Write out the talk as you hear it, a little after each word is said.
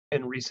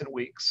in recent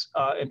weeks.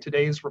 And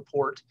today's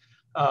report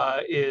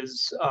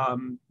is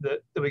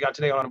that we got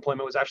today on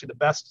unemployment was actually the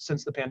best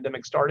since the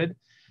pandemic started.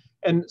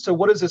 And so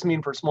what does this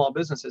mean for small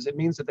businesses? It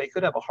means that they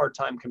could have a hard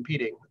time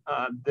competing,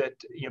 that,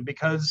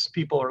 because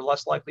people are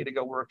less likely to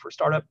go work for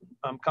startup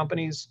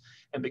companies,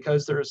 and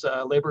because there's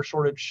a labor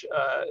shortage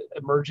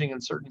emerging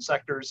in certain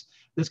sectors,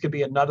 this could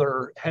be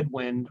another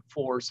headwind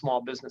for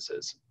small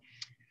businesses.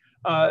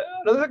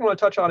 Another thing I want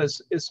to touch on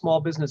is small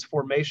business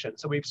formation.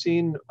 So we've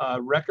seen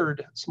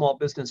record small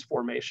business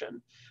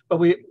formation, but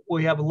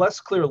we have a less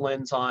clear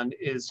lens on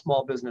is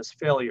small business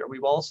failure.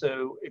 We've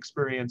also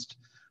experienced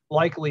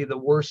likely the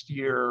worst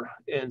year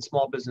in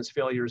small business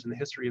failures in the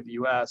history of the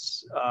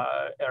U.S.,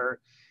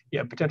 or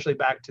potentially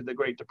back to the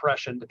Great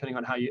Depression, depending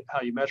on how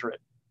you measure it.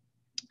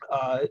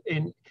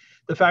 And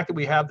the fact that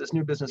we have this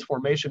new business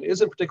formation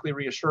isn't particularly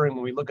reassuring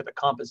when we look at the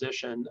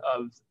composition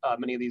of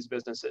many of these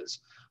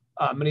businesses.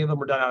 Many of them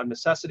were done out of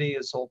necessity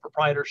as sole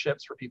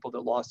proprietorships for people that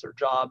lost their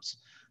jobs.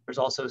 There's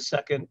also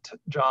second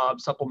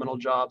jobs, supplemental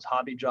jobs,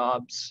 hobby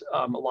jobs.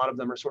 A lot of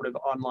them are sort of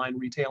online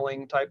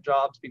retailing type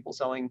jobs, people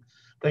selling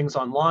things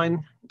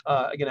online,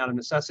 again, out of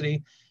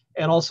necessity.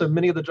 And also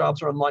many of the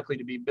jobs are unlikely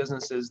to be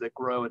businesses that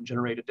grow and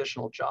generate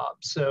additional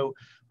jobs. So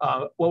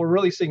what we're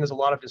really seeing is a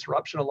lot of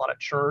disruption, a lot of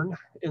churn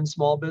in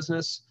small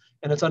business,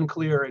 and it's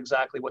unclear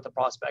exactly what the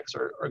prospects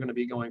are going to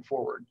be going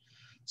forward.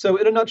 So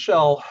in a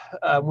nutshell,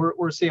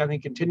 we're seeing, I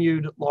think,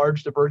 continued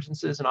large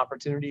divergences and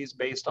opportunities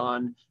based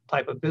on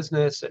type of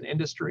business and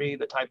industry,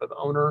 the type of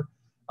owner,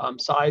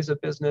 size of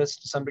business,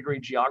 to some degree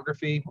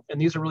geography. And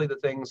these are really the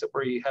things that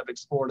we have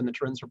explored in the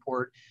trends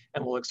report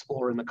and will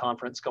explore in the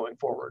conference going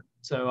forward.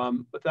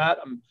 So with that,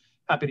 I'm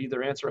happy to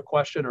either answer a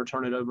question or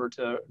turn it over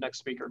to next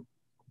speaker.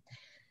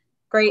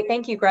 Great,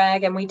 thank you,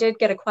 Greg. And we did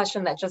get a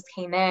question that just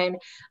came in.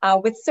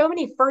 With so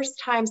many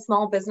first-time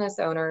small business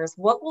owners,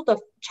 what will the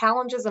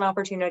challenges and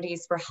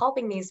opportunities for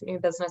helping these new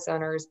business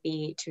owners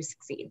be to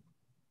succeed?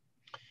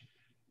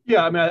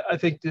 Yeah, I mean, I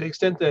think to the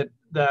extent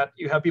that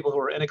you have people who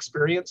are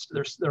inexperienced,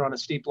 they're on a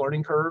steep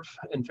learning curve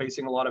and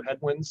facing a lot of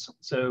headwinds.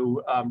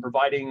 So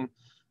providing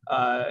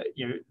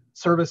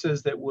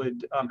services that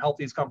would help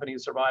these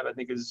companies survive, I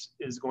think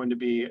is going to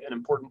be an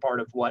important part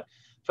of what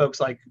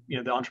folks like the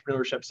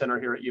Entrepreneurship Center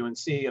here at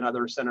UNC and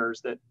other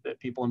centers that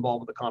people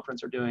involved with the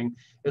conference are doing,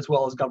 as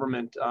well as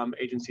government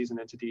agencies and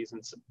entities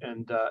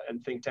and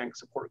think tank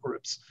support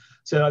groups.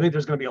 So I think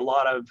there's going to be a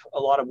lot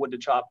of wood to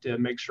chop to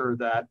make sure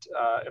that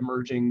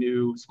emerging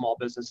new small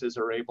businesses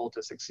are able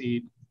to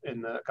succeed in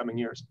the coming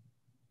years.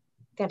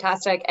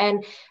 Fantastic.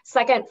 And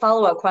second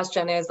follow-up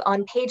question is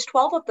on page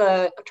 12 of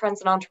the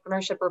Trends in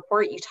Entrepreneurship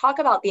report, you talk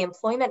about the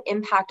employment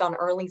impact on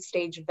early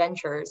stage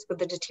ventures with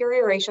the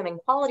deterioration in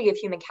quality of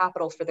human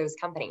capital for those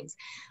companies.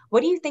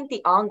 What do you think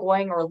the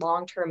ongoing or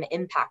long-term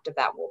impact of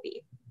that will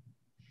be?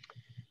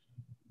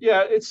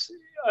 Yeah,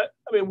 I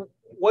mean,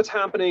 what's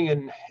happening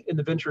in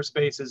the venture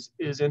space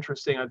is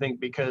interesting, I think,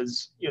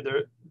 because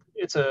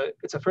it's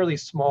a fairly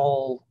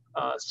small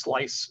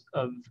slice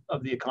of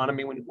the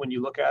economy when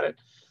you look at it.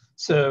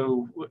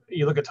 So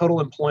you look at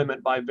total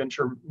employment by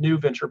new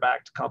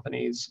venture-backed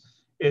companies,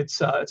 it's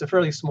a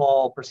fairly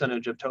small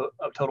percentage of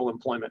total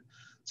employment.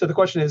 So the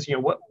question is,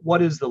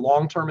 what is the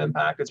long-term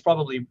impact? It's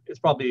probably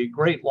a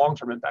great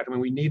long-term impact. I mean,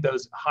 we need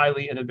those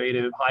highly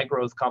innovative,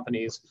 high-growth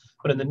companies,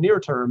 but in the near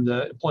term,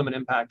 the employment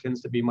impact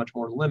tends to be much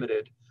more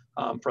limited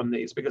from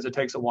these because it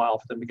takes a while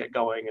for them to get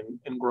going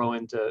and grow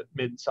into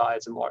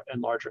mid-size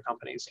and larger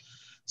companies.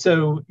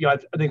 So I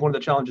think one of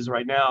the challenges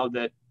right now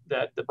that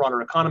the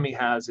broader economy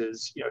has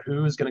is,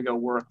 who's going to go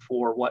work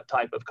for what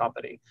type of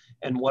company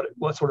and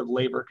what sort of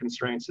labor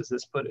constraints does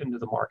this put into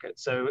the market?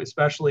 So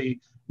especially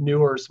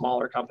newer,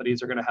 smaller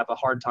companies are going to have a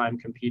hard time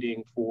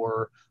competing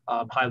for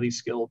highly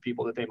skilled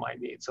people that they might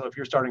need. So if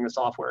you're starting a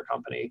software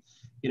company,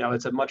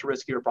 it's a much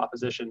riskier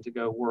proposition to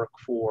go work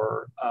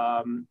for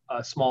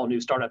a small new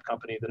startup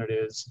company than it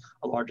is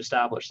a large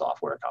established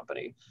software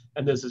company.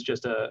 And this is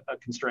just a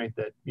constraint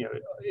that,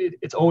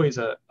 it's always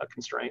a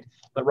constraint,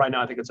 but right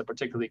now I think it's a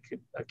particularly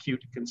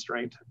acute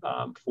constraint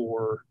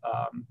for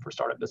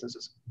startup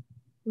businesses.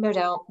 No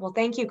doubt. Well,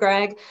 thank you,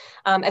 Greg.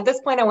 At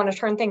this point, I want to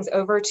turn things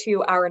over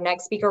to our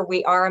next speaker.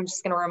 I'm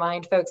just going to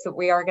remind folks that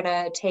we are going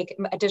to take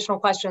additional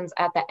questions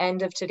at the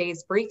end of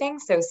today's briefing.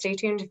 So stay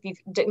tuned. If you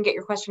didn't get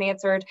your question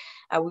answered,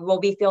 we will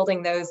be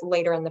fielding those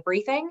later in the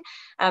briefing.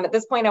 At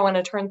this point, I want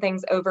to turn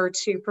things over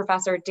to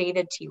Professor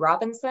David T.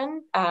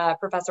 Robinson.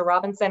 Professor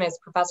Robinson is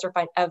Professor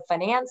of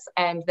Finance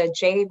and the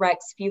J.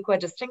 Rex Fuqua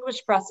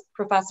Distinguished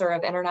Professor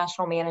of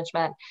International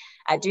Management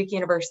at Duke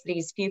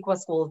University's Fuqua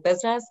School of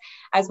Business,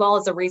 as well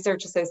as a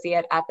research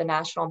associate at the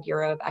National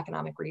Bureau of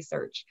Economic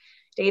Research.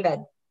 David.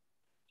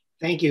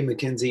 Thank you,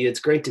 Mackenzie. It's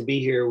great to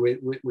be here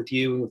with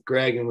you and with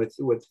Greg and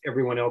with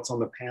everyone else on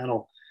the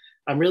panel.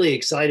 I'm really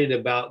excited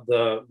about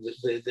the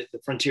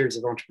Frontiers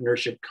of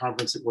Entrepreneurship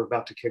conference that we're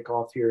about to kick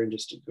off here in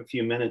just a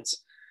few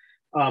minutes.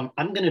 I'm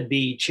going to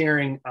be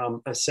chairing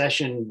a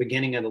session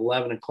beginning at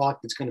 11 o'clock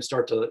that's going to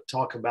start to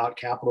talk about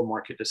capital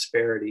market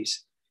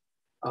disparities.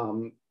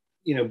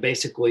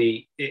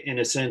 basically, in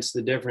a sense,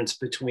 the difference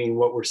between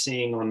what we're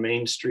seeing on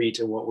Main Street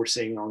and what we're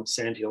seeing on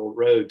Sand Hill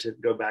Road, to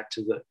go back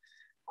to the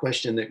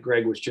question that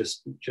Greg was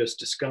just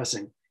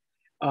discussing.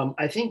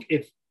 I think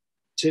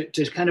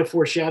to kind of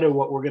foreshadow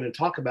what we're going to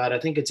talk about, I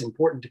think it's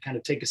important to kind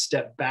of take a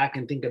step back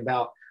and think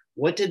about,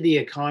 what did the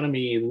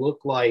economy look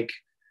like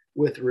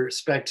with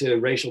respect to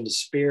racial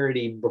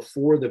disparity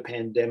before the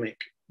pandemic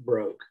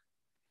broke?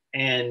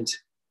 And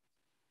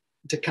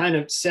to kind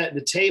of set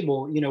the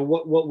table,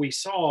 what we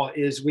saw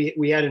is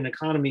we had an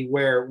economy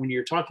where, when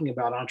you're talking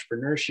about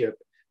entrepreneurship,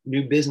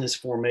 new business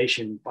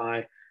formation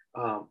by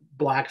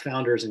Black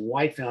founders and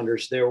white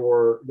founders, there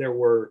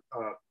were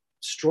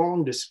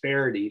strong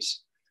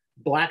disparities.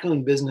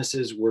 Black-owned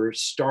businesses were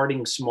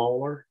starting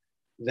smaller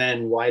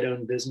than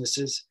white-owned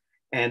businesses,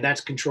 and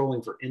that's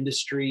controlling for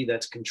industry,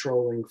 that's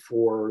controlling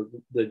for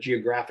the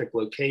geographic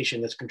location,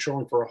 that's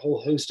controlling for a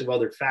whole host of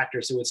other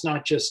factors. So it's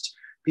not just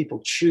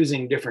people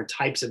choosing different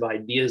types of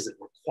ideas that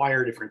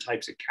require different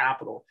types of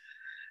capital.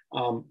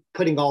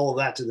 Putting all of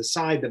that to the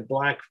side,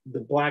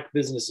 the black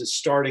business is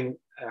starting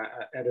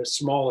at a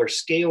smaller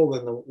scale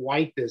than the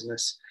white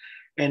business,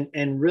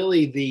 and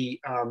really the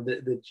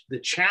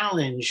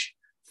challenge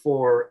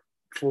for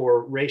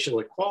racial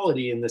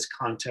equality in this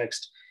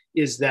context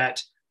is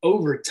that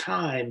over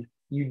time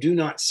you do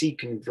not see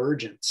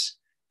convergence.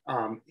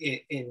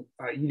 You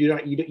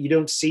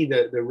don't see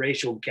the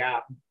racial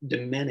gap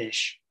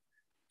diminish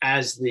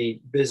as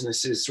the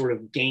businesses sort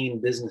of gain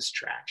business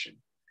traction.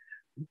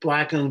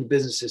 Black-owned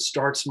businesses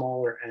start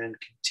smaller and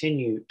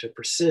continue to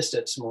persist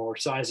at smaller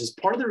sizes.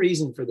 Part of the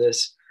reason for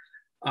this,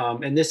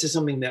 and this is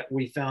something that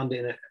we found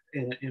in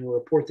a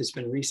report that's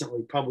been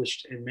recently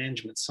published in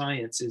Management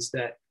Science, is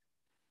that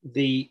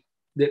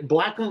that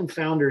Black-owned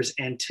founders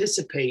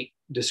anticipate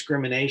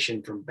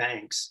discrimination from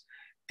banks,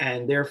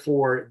 and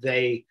therefore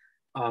they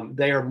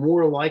are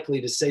more likely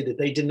to say that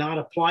they did not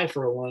apply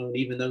for a loan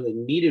even though they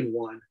needed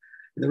one.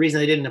 And the reason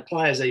they didn't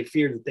apply is they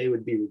feared that they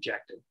would be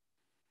rejected.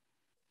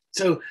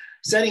 So,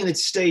 setting the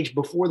stage,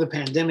 before the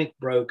pandemic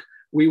broke,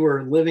 we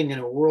were living in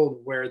a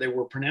world where there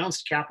were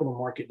pronounced capital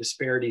market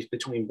disparities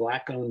between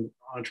Black-owned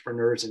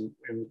entrepreneurs and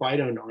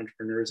white-owned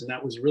entrepreneurs. And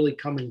that was really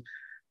coming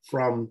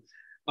from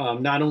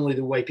not only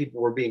the way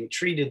people were being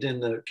treated in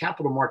the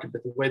capital market,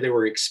 but the way they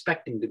were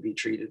expecting to be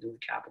treated in the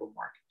capital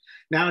market.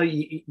 Now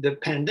the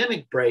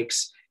pandemic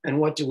breaks, and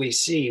what do we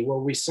see? Well,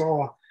 we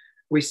saw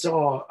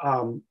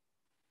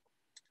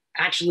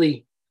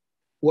actually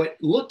what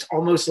looked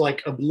almost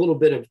like a little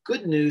bit of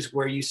good news,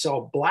 where you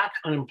saw Black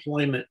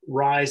unemployment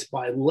rise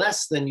by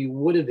less than you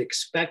would have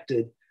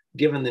expected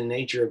given the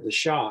nature of the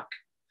shock.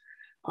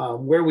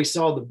 Where we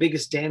saw the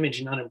biggest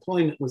damage in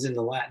unemployment was in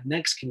the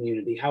Latinx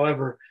community.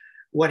 However,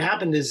 what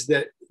happened is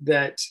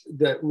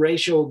that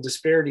racial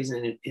disparities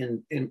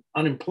in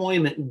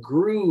unemployment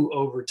grew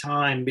over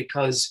time,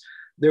 because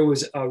there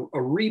was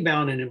a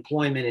rebound in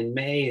employment in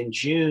May and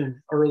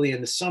June, early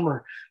in the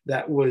summer,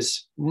 that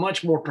was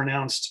much more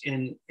pronounced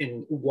in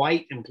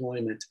white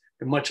employment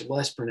and much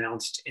less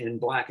pronounced in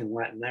Black and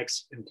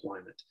Latinx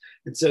employment.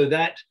 And so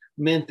that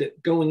meant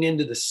that going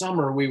into the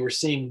summer, we were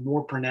seeing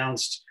more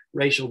pronounced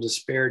racial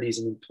disparities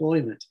in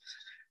employment.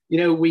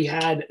 We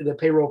had the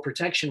payroll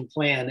protection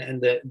plan and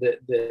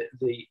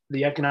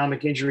the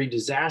economic injury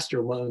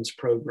disaster loans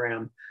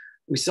program.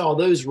 We saw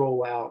those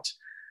roll out.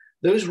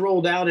 Those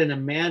rolled out in a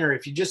manner,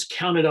 if you just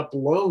counted up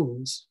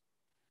loans,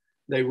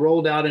 they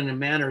rolled out in a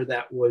manner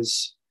that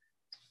was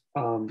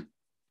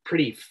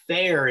pretty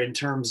fair in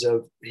terms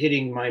of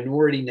hitting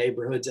minority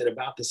neighborhoods at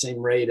about the same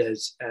rate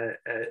as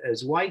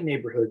white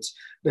neighborhoods.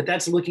 But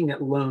that's looking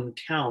at loan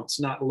counts,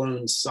 not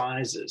loan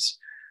sizes.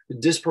 The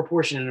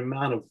disproportionate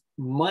amount of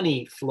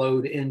money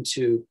flowed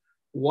into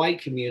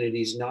white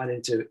communities, not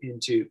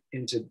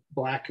into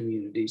Black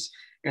communities.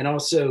 And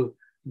also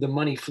the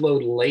money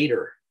flowed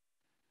later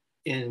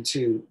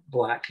into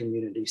Black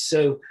communities.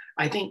 So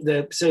I think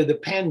the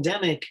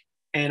pandemic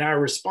and our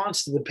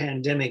response to the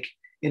pandemic,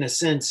 in a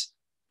sense,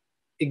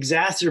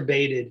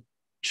 exacerbated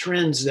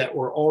trends that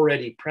were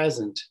already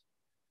present,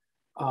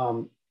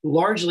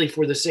 largely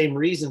for the same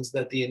reasons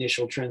that the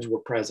initial trends were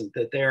present,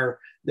 that there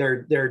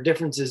are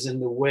differences in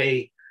the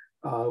way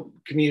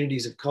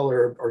communities of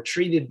color are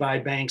treated by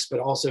banks, but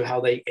also how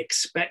they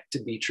expect to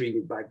be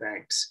treated by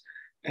banks.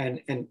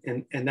 And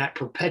that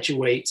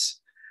perpetuates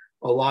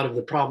a lot of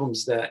the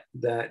problems that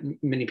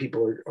many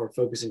people are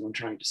focusing on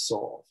trying to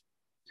solve.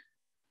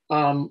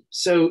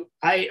 So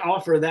I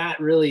offer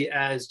that really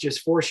as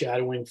just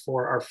foreshadowing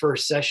for our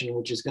first session,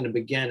 which is going to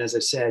begin, as I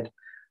said,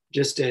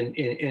 just in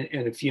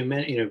a few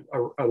minutes,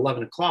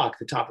 11 o'clock,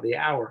 the top of the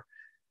hour.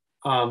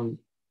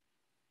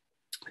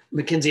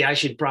 Mackenzie, I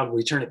should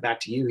probably turn it back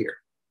to you here.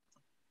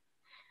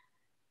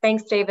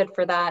 Thanks, David,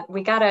 for that.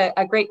 We got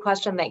a great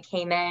question that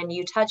came in.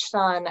 You touched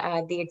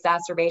on the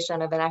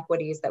exacerbation of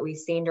inequities that we've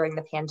seen during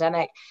the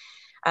pandemic.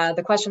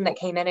 The question that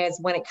came in is,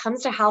 when it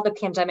comes to how the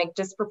pandemic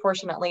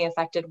disproportionately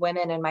affected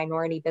women and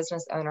minority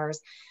business owners,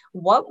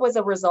 what was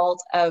a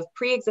result of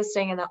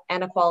pre-existing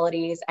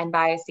inequalities and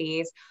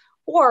biases,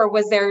 or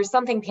was there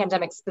something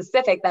pandemic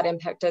specific that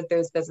impacted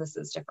those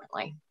businesses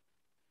differently?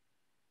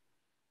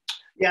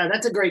 Yeah,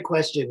 that's a great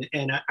question,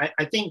 and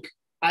I think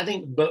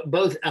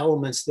both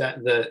elements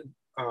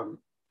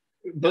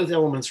both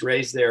elements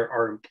raised there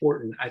are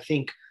important. I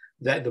think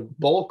that the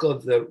bulk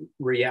of the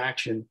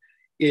reaction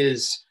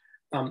is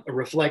a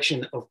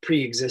reflection of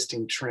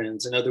pre-existing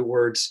trends. In other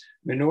words,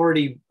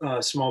 minority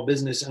small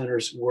business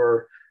owners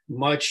were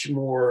much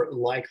more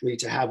likely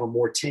to have a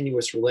more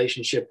tenuous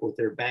relationship with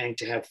their bank,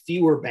 to have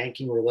fewer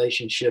banking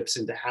relationships,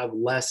 and to have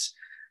less,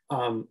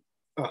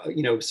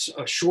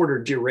 a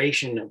shorter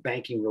duration of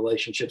banking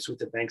relationships with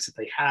the banks that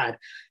they had.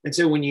 And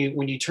so when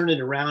you turn it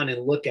around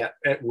and look at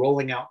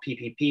rolling out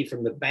PPP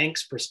from the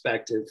bank's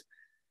perspective,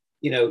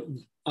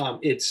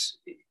 it's,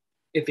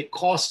 if it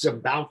costs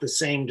about the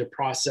same to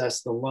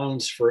process the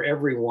loans for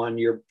everyone,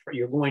 you're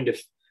going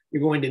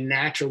to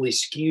naturally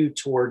skew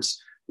towards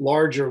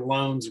larger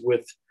loans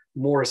with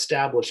more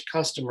established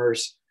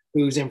customers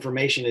whose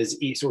information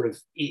is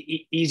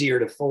easier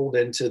to fold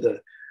into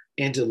the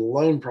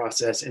loan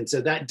process. And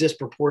so that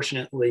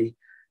disproportionately,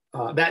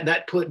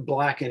 that put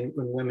Black and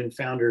women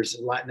founders,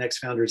 Latinx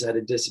founders at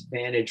a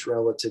disadvantage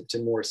relative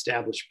to more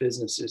established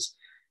businesses.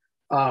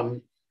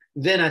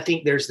 Then I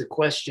think there's the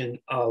question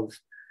of,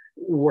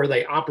 were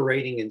they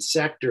operating in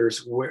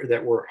sectors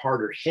that were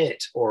harder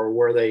hit, or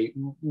were they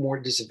more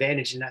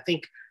disadvantaged? And I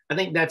think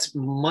that's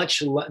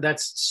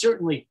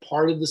certainly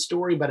part of the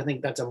story, but I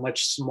think that's a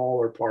much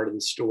smaller part of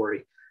the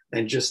story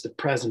than just the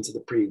presence of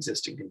the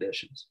pre-existing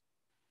conditions.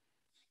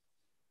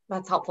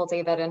 That's helpful,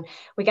 David. And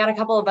we got a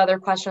couple of other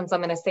questions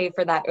I'm going to save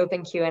for that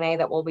open Q&A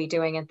that we'll be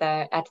doing at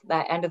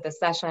the end of the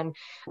session.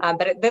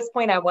 But at this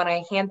point, I want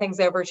to hand things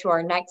over to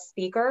our next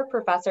speaker,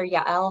 Professor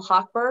Yael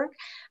Hochberg.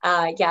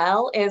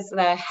 Yael is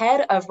the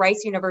head of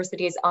Rice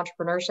University's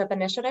Entrepreneurship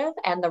Initiative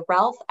and the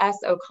Ralph S.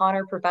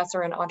 O'Connor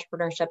Professor in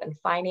Entrepreneurship and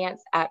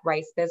Finance at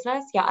Rice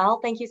Business.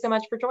 Yael, thank you so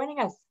much for joining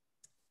us.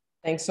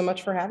 Thanks so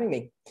much for having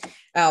me.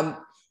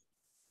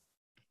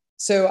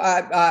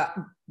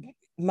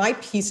 My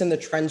piece in the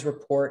trends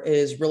report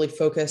is really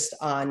focused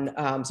on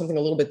something a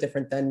little bit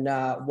different than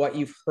what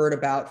you've heard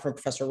about from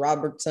Professor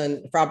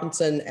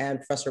Robinson and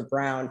Professor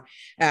Brown.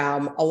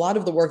 A lot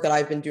of the work that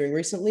I've been doing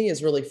recently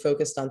is really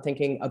focused on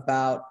thinking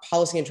about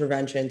policy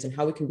interventions and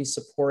how we can be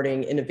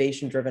supporting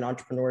innovation-driven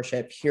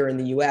entrepreneurship here in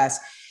the US,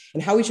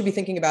 and how we should be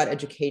thinking about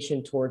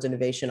education towards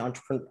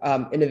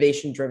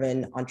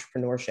innovation-driven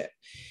entrepreneurship.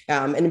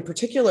 And in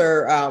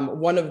particular,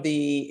 one of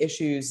the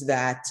issues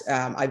that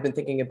I've been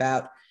thinking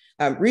about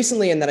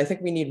recently, and that I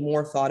think we need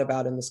more thought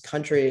about in this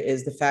country,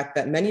 is the fact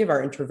that many of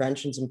our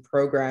interventions and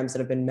programs that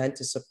have been meant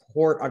to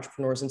support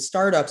entrepreneurs and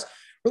startups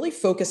really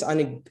focus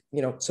on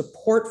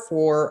support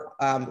for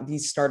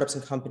these startups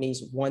and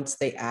companies once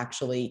they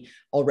actually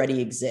already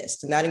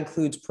exist. And that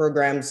includes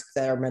programs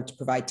that are meant to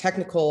provide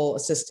technical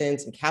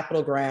assistance and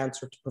capital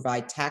grants, or to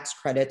provide tax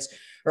credits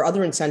or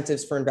other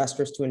incentives for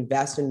investors to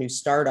invest in new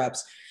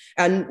startups.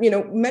 And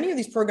many of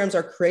these programs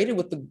are created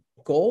with the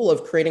goal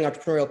of creating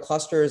entrepreneurial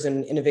clusters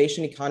and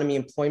innovation economy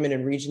employment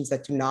in regions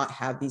that do not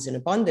have these in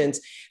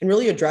abundance, and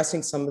really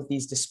addressing some of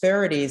these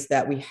disparities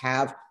that we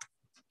have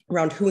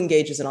around who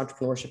engages in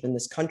entrepreneurship in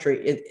this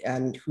country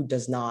and who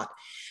does not.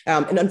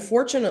 And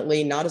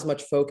unfortunately, not as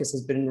much focus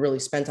has been really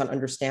spent on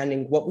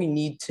understanding what we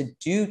need to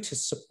do to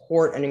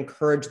support and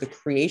encourage the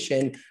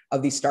creation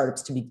of these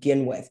startups to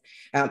begin with,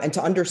 and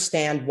to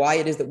understand why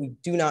it is that we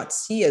do not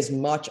see as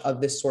much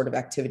of this sort of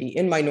activity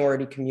in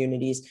minority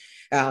communities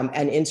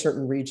and in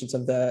certain regions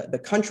of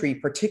the country,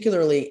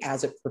 particularly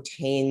as it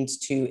pertains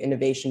to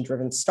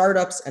innovation-driven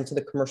startups and to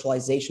the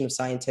commercialization of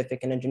scientific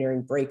and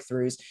engineering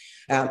breakthroughs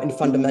and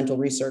fundamental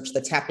research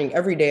that's happening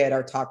every day at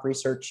our top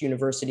research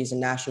universities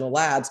and national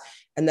labs.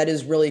 And that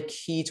is really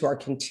key to our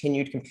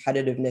continued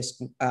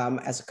competitiveness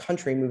as a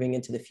country moving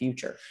into the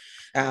future.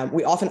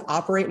 We often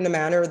operate in a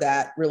manner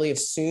that really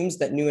assumes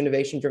that new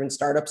innovation-driven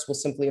startups will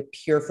simply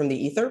appear from the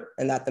ether,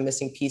 and that the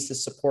missing piece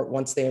is support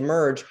once they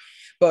emerge.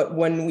 But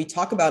when we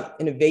talk about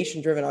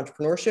innovation-driven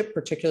entrepreneurship,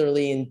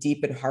 particularly in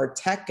deep and hard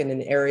tech and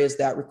in areas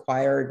that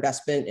require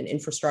investment in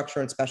infrastructure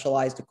and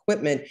specialized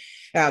equipment,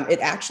 it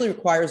actually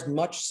requires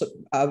much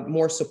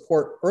more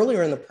support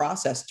earlier in the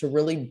process to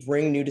really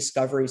bring new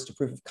discoveries to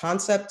proof of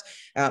concept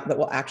that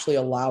will actually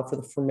allow for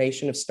the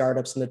formation of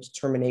startups and the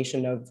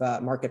determination of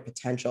market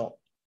potential.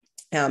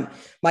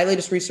 My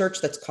latest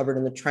research that's covered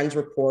in the Trends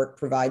report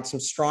provides some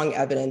strong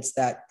evidence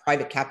that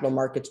private capital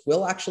markets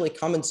will actually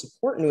come and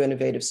support new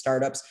innovative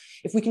startups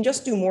if we can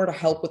just do more to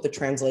help with the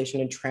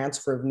translation and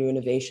transfer of new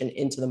innovation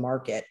into the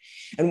market.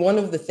 And one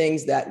of the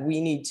things that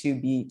we need to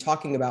be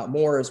talking about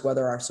more is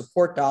whether our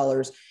support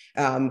dollars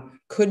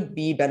could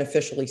be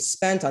beneficially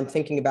spent on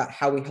thinking about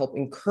how we help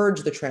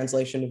encourage the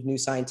translation of new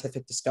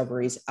scientific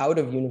discoveries out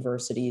of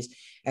universities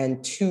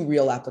and to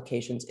real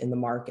applications in the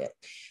market.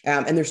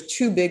 And there's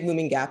two big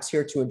looming gaps here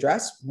here to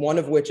address, one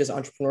of which is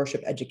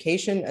entrepreneurship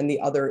education, and the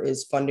other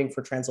is funding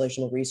for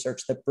translational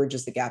research that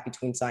bridges the gap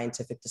between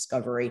scientific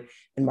discovery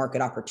and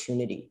market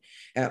opportunity.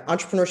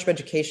 Entrepreneurship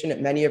education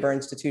at many of our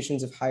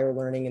institutions of higher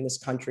learning in this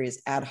country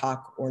is ad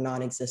hoc or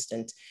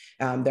non-existent.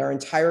 There are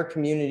entire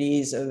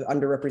communities of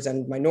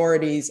underrepresented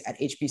minorities at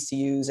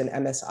HBCUs and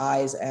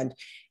MSIs and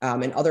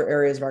in other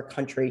areas of our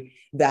country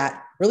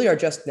that really are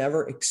just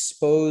never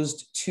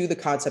exposed to the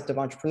concept of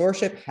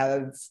entrepreneurship,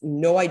 have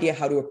no idea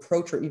how to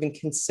approach or even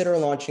consider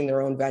launching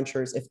their own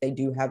ventures if they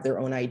do have their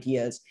own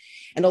ideas.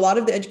 And a lot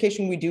of the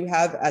education we do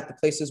have at the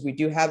places we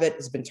do have it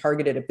has been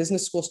targeted at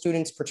business school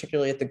students,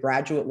 particularly at the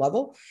graduate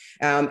level.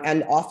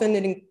 And often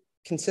it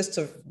consists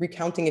of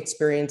recounting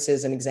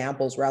experiences and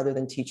examples rather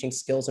than teaching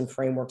skills and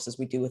frameworks as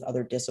we do with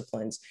other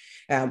disciplines.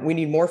 We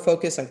need more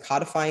focus on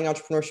codifying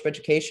entrepreneurship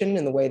education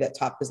in the way that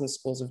top business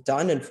schools have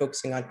done and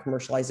focusing on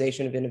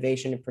commercialization of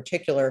innovation in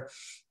particular.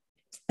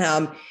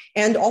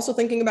 And also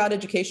thinking about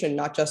education,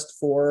 not just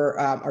for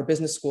our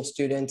business school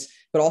students,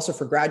 but also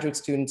for graduate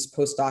students,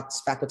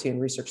 postdocs, faculty,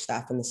 and research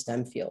staff in the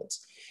STEM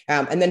fields.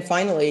 And then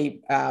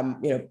finally,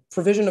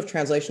 provision of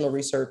translational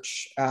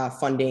research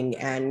funding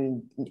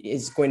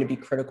is going to be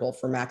critical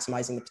for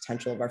maximizing the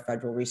potential of our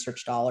federal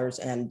research dollars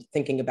and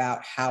thinking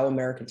about how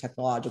American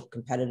technological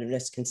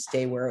competitiveness can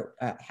stay where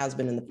it has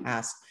been in the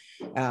past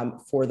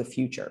for the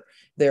future.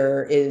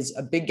 There is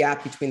a big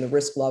gap between the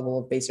risk level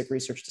of basic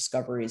research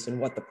discoveries and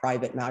what the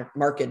private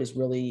market is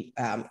really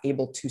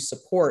able to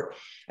support.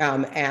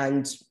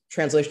 And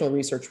translational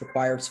research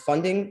requires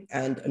funding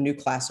and a new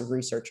class of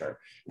researcher.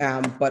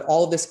 But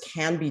all of this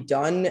can be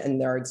done, and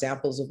there are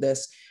examples of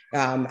this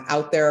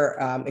out there.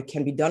 It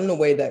can be done in a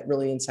way that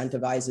really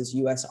incentivizes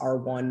US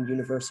R1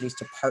 universities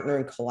to partner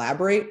and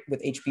collaborate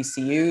with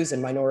HBCUs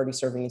and minority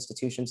serving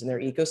institutions in their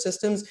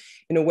ecosystems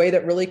in a way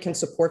that really can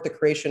support the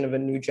creation of a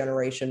new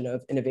generation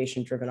of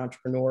innovation-driven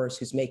entrepreneurs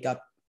whose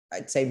makeup,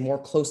 I'd say, more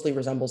closely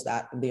resembles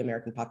that of the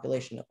American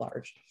population at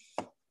large.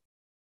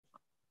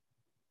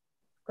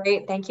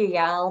 Great, thank you,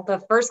 Yael. The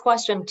first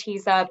question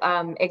tees up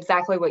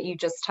exactly what you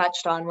just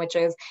touched on, which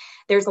is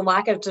there's a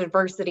lack of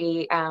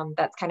diversity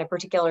that's kind of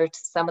particular to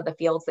some of the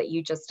fields that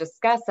you just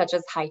discussed, such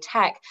as high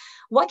tech.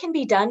 What can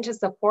be done to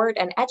support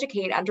and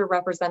educate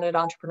underrepresented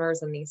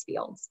entrepreneurs in these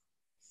fields?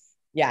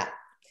 Yeah,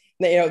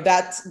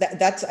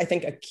 that's I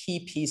think a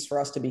key piece for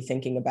us to be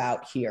thinking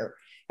about here.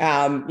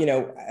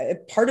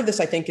 Part of this,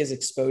 I think, is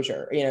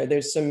exposure.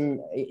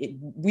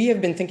 We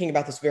have been thinking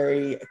about this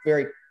very,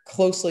 very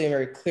closely and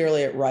very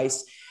clearly at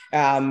Rice,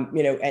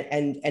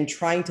 and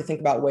trying to think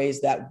about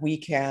ways that we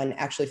can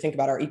actually think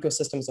about our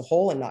ecosystem as a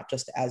whole and not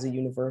just as a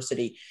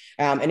university.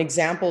 And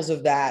examples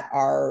of that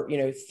are,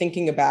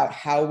 thinking about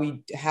how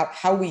we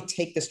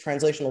take this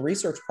translational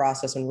research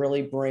process and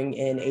really bring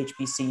in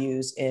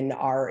HBCUs in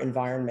our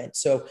environment.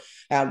 So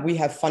we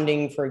have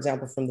funding, for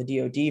example, from the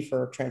DoD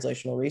for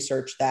translational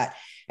research that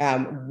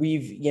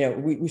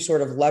we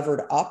sort of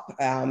levered up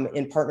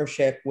in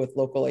partnership with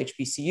local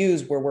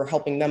HBCUs, where we're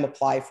helping them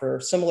apply for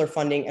similar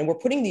funding, and we're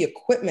putting the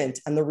equipment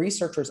and the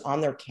researchers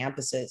on their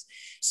campuses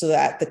so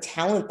that the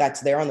talent that's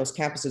there on those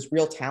campuses,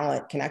 real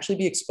talent, can actually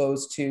be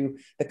exposed to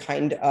the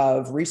kind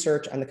of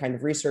research and the kind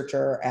of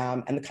researcher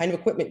and the kind of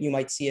equipment you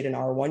might see at an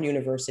R1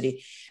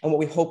 university. And what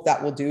we hope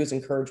that will do is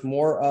encourage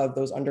more of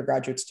those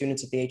undergraduate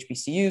students at the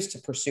HBCUs to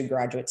pursue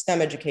graduate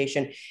STEM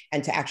education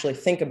and to actually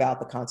think about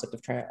the concept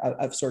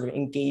of sort of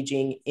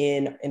engaging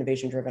in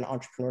innovation-driven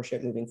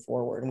entrepreneurship moving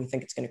forward. And we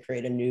think it's going to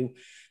create a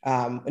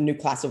new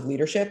class of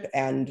leadership.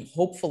 And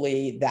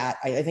hopefully that,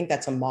 I think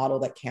that's a model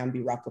that can be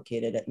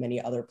replicated at many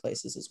other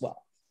places as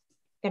well.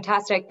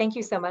 Fantastic. Thank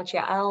you so much,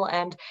 Yael.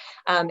 And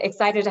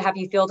excited to have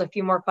you field a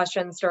few more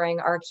questions during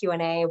our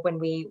Q&A when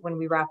we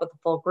wrap with the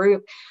full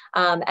group.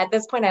 At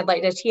this point, I'd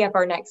like to tee up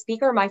our next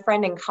speaker, my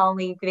friend and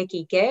colleague,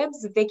 Vickie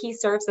Gibbs. Vickie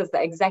serves as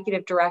the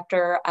Executive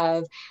Director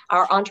of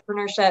our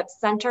Entrepreneurship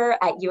Center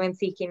at UNC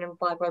Kenan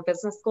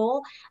Business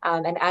School.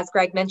 And as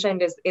Greg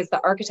mentioned, is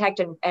the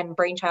architect and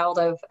brainchild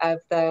of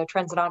the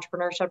Trends in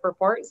Entrepreneurship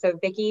report. So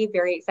Vickie,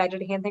 very excited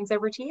to hand things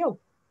over to you.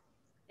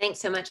 Thanks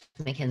so much,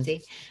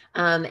 Mackenzie.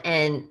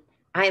 And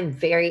I'm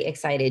very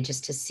excited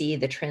just to see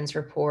the trends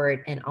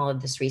report and all of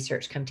this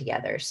research come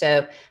together.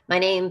 So my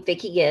name is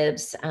Vickie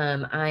Gibbs.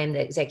 I'm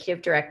the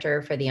Executive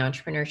Director for the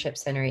Entrepreneurship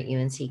Center at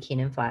UNC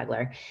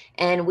Kenan-Flagler.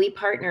 And we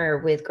partner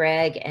with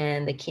Greg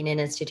and the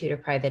Kenan Institute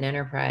of Private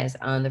Enterprise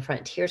on the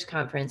Frontiers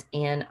Conference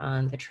and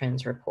on the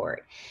Trends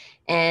Report.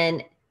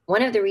 And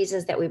one of the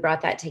reasons that we brought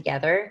that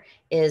together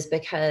is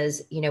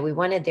because, we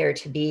wanted there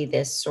to be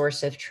this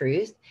source of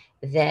truth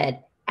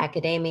that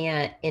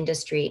academia,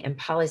 industry, and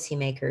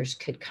policymakers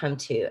could come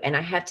to. And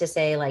I have to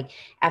say,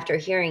 after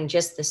hearing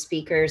just the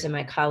speakers and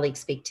my colleagues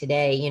speak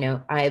today,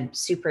 I'm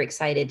super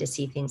excited to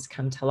see things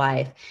come to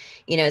life.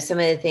 Some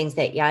of the things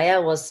that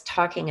Yael was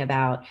talking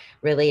about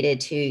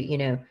related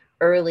to,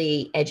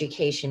 early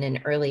education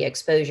and early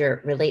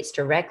exposure relates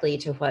directly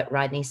to what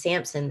Rodney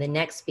Sampson, the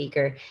next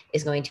speaker,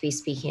 is going to be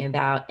speaking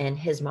about, and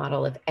his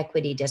model of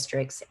equity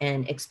districts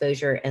and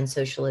exposure and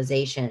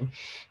socialization.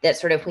 That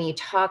sort of, when you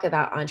talk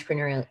about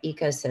entrepreneurial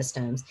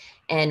ecosystems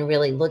and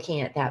really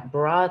looking at that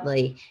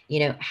broadly,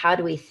 how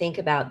do we think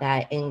about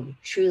that in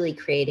truly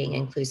creating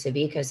inclusive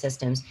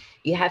ecosystems?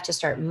 You have to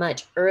start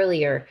much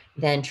earlier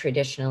than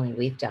traditionally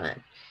we've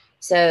done.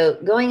 So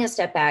going a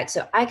step back,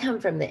 so I come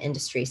from the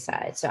industry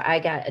side. So I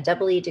got a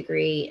double E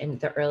degree in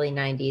the early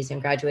 90s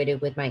and graduated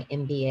with my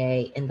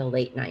MBA in the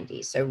late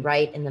 90s. So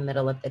right in the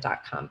middle of the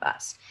dot-com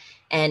bust.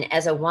 And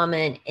as a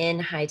woman in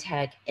high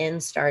tech,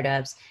 in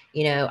startups,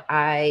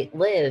 I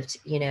lived,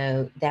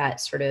 that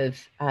sort of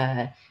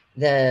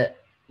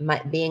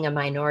being a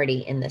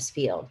minority in this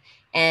field.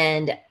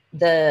 And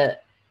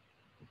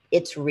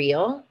it's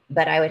real,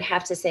 but I would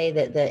have to say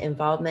that the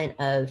involvement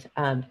of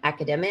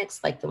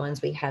academics like the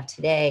ones we have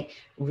today,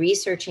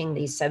 researching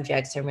these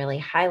subjects and really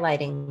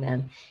highlighting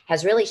them,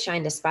 has really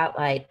shined a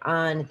spotlight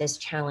on this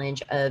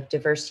challenge of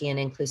diversity and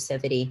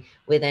inclusivity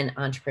within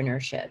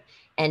entrepreneurship.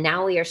 And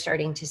now we are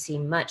starting to see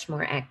much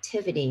more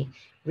activity,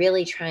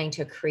 really trying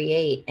to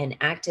create and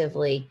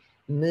actively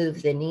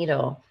move the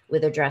needle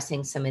with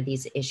addressing some of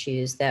these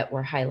issues that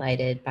were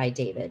highlighted by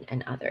David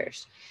and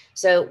others.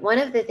 So one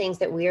of the things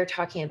that we are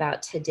talking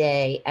about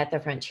today at the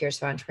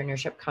Frontiers of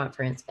Entrepreneurship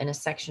Conference in a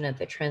section of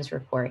the Trends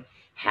Report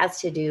has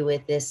to do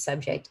with this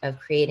subject of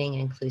creating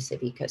inclusive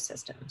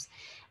ecosystems.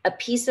 A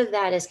piece of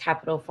that is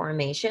capital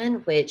formation,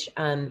 which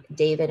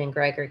David and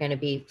Greg are going to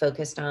be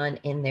focused on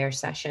in their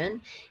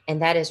session,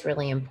 and that is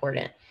really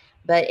important.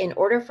 But in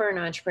order for an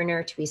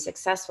entrepreneur to be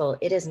successful,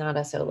 it is not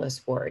a solo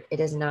sport. It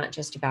is not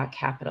just about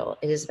capital.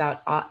 It is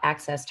about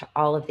access to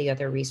all of the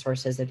other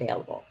resources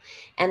available.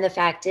 And the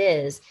fact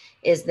is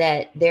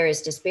that there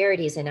is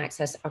disparities in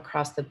access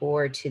across the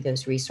board to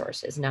those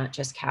resources, not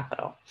just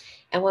capital.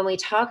 And when we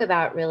talk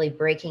about really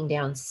breaking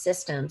down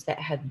systems that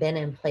have been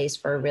in place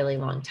for a really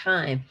long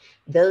time,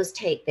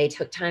 they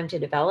took time to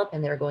develop,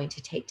 and they're going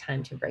to take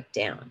time to break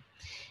down.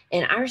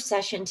 In our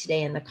session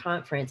today in the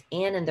conference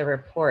and in the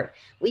report,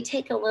 we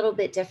take a little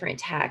bit different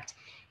tact,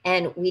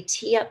 and we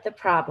tee up the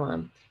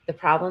problem. The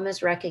problem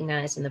is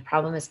recognized and the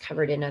problem is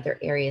covered in other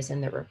areas in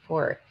the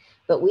report,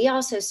 but we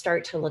also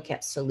start to look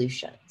at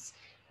solutions.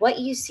 What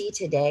you see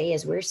today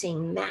is we're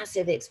seeing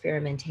massive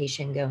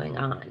experimentation going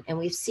on, and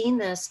we've seen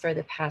this for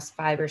the past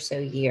 5 or so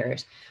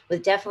years,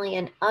 with definitely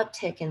an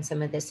uptick in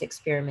some of this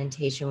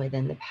experimentation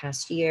within the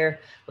past year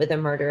with the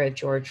murder of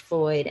George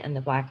Floyd and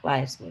the Black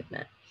Lives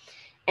Movement.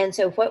 And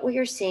so what we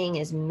are seeing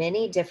is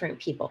many different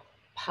people,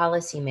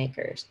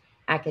 policymakers,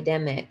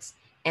 academics,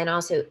 and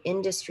also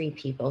industry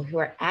people who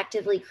are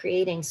actively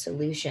creating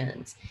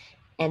solutions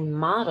and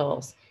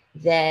models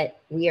that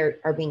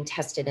are being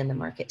tested in the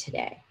market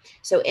today.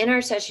 So in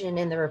our session and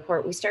in the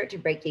report, we start to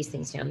break these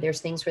things down. There's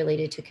things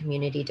related to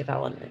community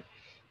development.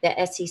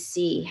 The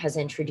SEC has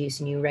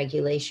introduced new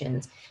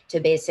regulations to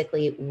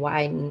basically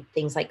widen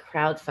things like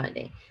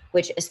crowdfunding,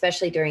 which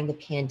especially during the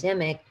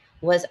pandemic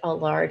was a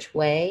large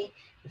way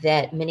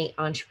that many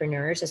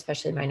entrepreneurs,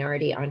 especially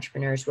minority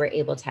entrepreneurs, were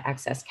able to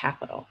access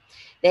capital.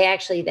 The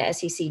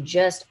SEC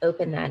just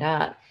opened that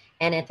up.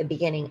 And at the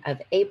beginning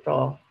of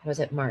April, was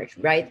it March,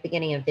 right at the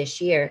beginning of this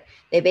year,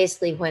 they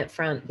basically went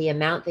from the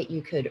amount that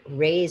you could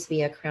raise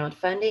via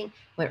crowdfunding,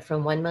 went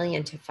from 1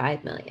 million to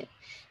 5 million.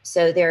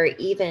 So there are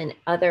even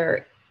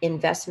other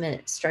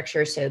investment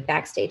structures. So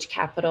Backstage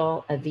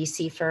Capital, a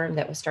VC firm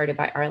that was started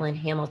by Arlen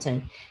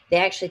Hamilton, they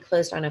actually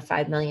closed on a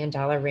 $5 million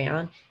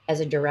round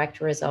as a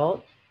direct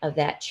result of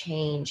that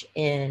change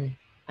in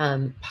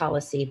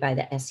policy by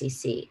the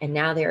SEC. And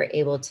now they're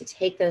able to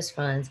take those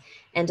funds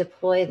and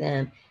deploy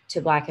them to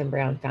Black and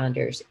Brown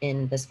founders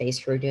in the space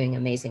who are doing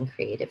amazing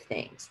creative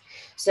things.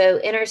 So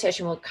in our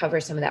session, we'll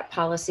cover some of that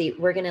policy.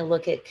 We're going to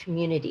look at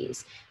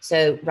communities.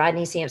 So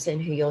Rodney Sampson,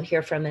 who you'll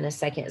hear from in a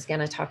second, is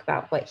going to talk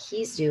about what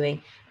he's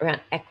doing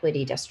around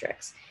equity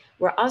districts.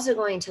 We're also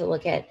going to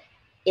look at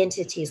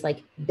entities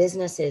like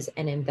businesses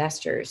and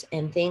investors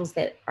and things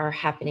that are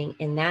happening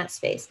in that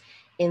space.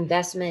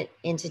 Investment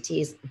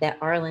entities that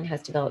Arlen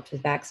has developed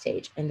with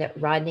Backstage and that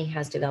Rodney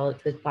has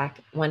developed with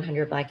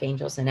 100 Black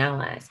Angels and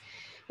Allies,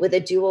 with a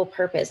dual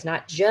purpose,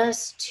 not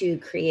just to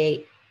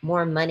create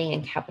more money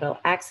and capital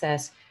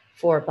access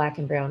for Black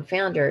and Brown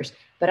founders,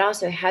 but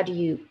also how do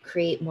you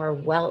create more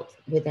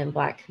wealth within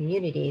Black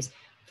communities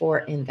for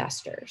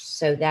investors.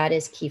 So that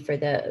is key for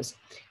those.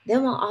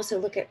 Then we'll also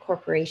look at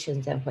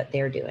corporations and what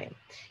they're doing.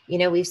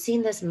 We've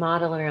seen this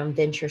model around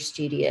venture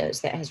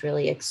studios that has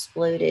really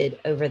exploded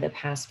over the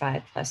past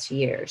 5+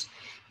 years.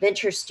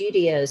 Venture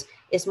studios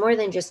is more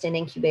than just an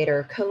incubator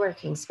or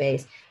co-working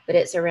space, but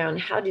it's around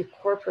how do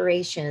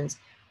corporations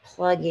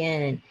plug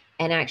in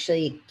and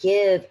actually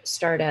give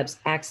startups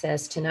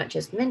access to not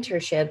just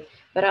mentorship,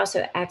 but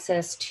also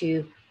access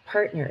to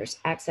partners,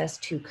 access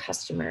to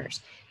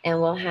customers. And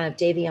we'll have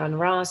Davion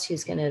Ross,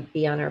 who's going to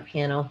be on our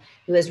panel,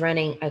 who is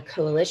running a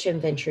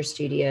coalition venture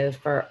studio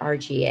for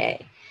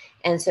RGA.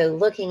 And so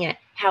looking at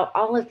how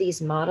all of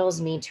these models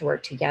need to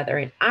work together.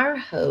 And our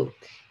hope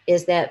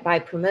is that by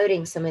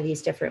promoting some of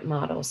these different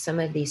models, some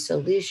of these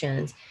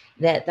solutions,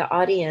 that the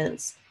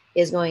audience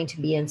is going to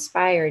be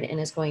inspired and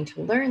is going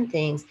to learn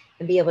things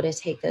and be able to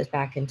take those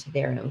back into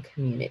their own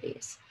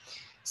communities.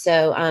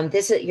 So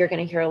you're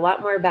going to hear a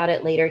lot more about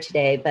it later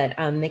today, but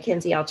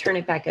Mackenzie, I'll turn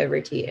it back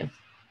over to you.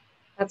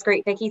 That's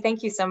great, Vickie.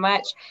 Thank you so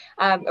much.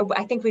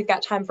 I think we've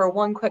got time for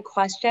one quick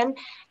question.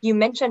 You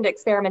mentioned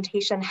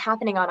experimentation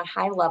happening on a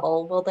high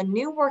level. Will the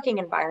new working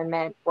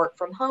environment, work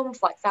from home,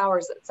 flex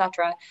hours, et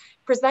cetera,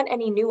 present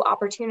any new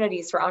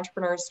opportunities for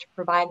entrepreneurs to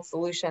provide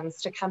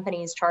solutions to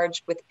companies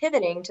charged with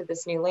pivoting to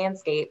this new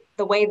landscape,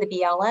 the way the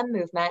BLM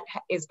movement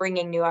is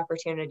bringing new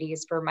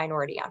opportunities for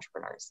minority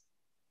entrepreneurs?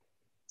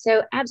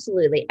 So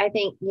absolutely. I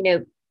think,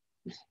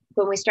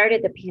 when we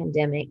started the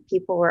pandemic,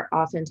 people were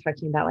often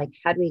talking about like,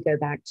 how do we go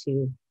back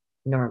to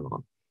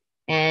normal?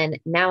 And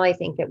now I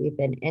think that we've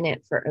been in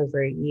it for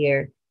over a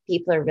year.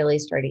 People are really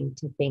starting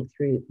to think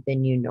through the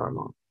new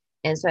normal.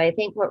 And so I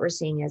think what we're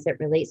seeing as it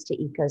relates to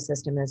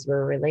ecosystem, as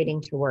we're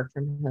relating to work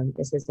from home,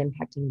 this is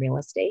impacting real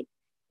estate.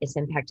 It's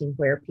impacting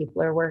where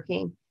people are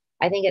working.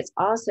 I think it's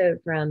also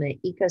from an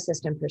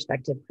ecosystem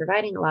perspective,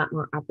 providing a lot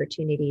more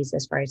opportunities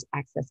as far as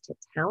access to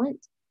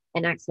talent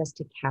and access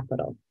to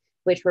capital,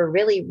 which were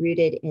really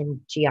rooted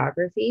in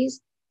geographies.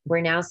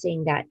 We're now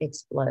seeing that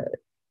explode.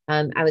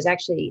 I was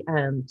actually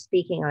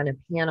speaking on a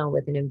panel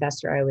with an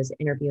investor I was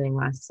interviewing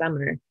last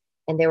summer,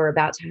 and they were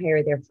about to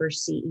hire their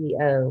first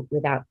CEO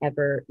without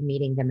ever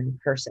meeting them in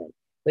person,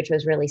 which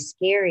was really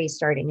scary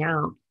starting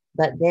out.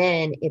 But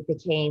then it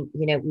became,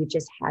 we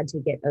just had to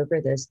get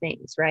over those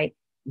things, right?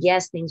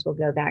 Yes, things will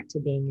go back to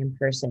being in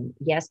person.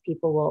 Yes,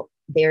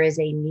 there is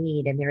a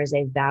need and there is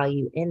a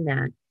value in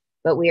that.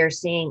 But we are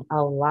seeing a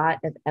lot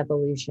of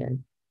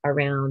evolution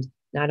around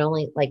not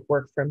only like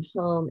work from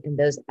home and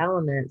those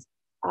elements,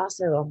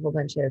 also a whole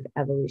bunch of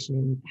evolution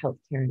in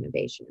healthcare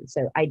innovation.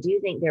 So I do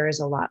think there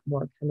is a lot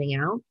more coming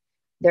out.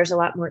 There's a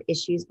lot more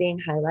issues being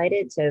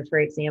highlighted. So for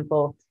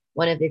example,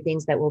 one of the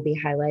things that will be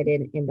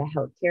highlighted in the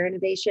healthcare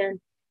innovation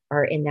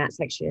or in that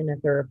section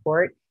of the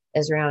report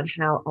is around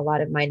how a lot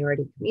of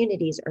minority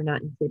communities are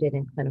not included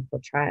in clinical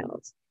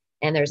trials.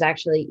 And there's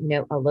actually,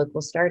 a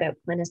local startup,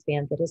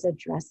 Clinispan, that is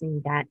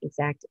addressing that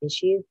exact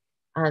issue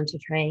to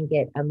try and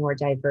get a more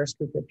diverse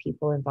group of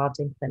people involved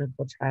in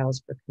clinical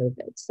trials for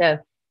COVID. So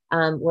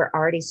we're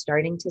already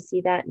starting to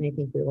see that, and I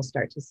think we will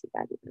start to see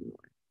that even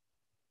more.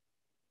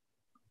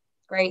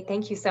 Great.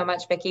 Thank you so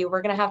much, Vickie.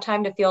 We're going to have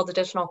time to field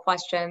additional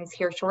questions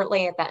here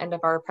shortly at the end of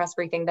our press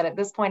briefing. But at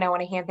this point, I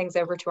want to hand things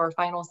over to our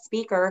final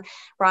speaker,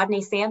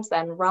 Rodney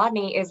Sampson.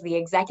 Rodney is the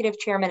Executive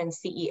Chairman and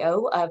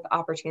CEO of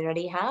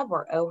Opportunity Hub,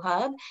 or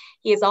OHUB.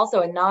 He is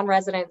also a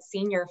non-resident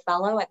senior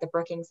fellow at the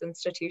Brookings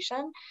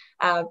Institution.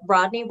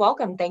 Rodney,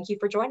 welcome. Thank you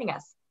for joining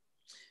us.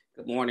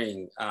 Good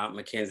morning,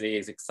 Mackenzie.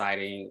 It's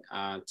exciting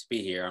to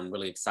be here. I'm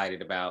really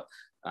excited about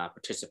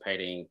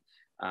participating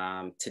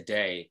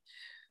today.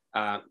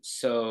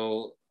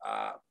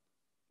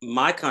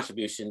 My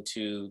contribution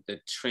to the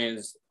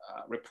trends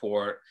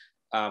report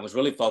was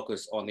really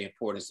focused on the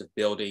importance of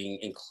building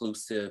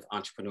inclusive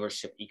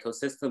entrepreneurship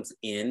ecosystems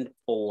in,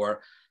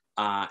 for,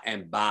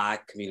 and by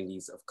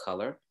communities of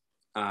color.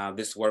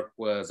 This work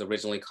was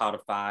originally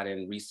codified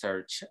in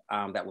research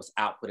that was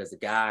output as a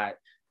guide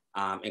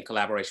in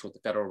collaboration with the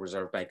Federal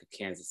Reserve Bank of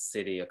Kansas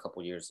City a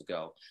couple years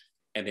ago.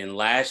 And then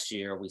last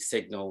year, we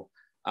signaled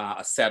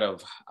a set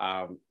of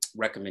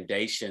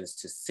recommendations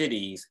to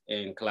cities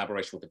in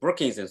collaboration with the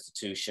Brookings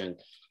Institution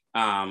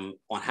on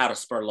how to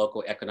spur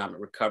local economic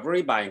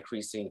recovery by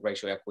increasing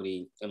racial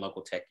equity in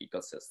local tech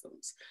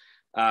ecosystems.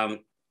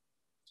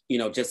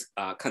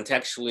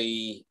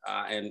 Contextually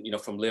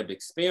and from lived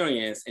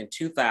experience, in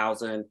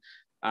 2000,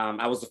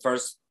 I was the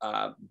first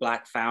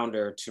Black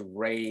founder to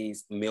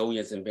raise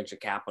millions in venture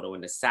capital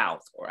in the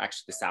South, or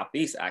actually the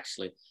Southeast,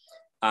 actually.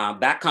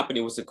 That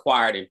company was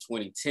acquired in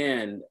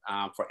 2010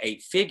 for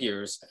 8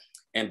 figures.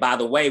 And by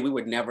the way, we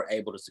were never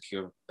able to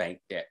secure bank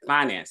debt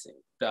financing.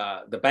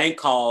 The bank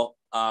called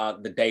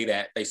the day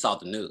that they saw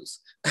the news.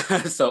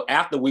 So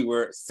after we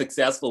were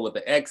successful with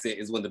the exit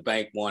is when the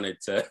bank wanted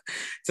to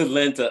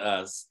lend to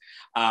us.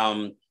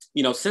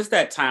 Since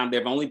that time, there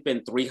have only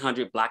been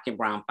 300 Black and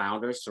brown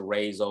founders to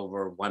raise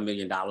over $1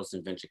 million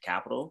in venture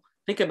capital.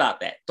 Think about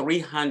that,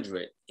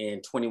 300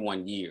 in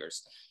 21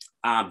 years.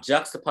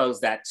 Juxtapose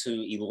that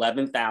to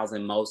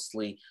 11,000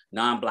 mostly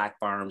non-Black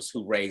firms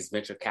who raised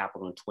venture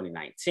capital in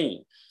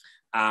 2019.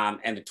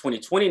 And the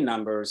 2020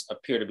 numbers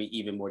appear to be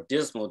even more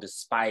dismal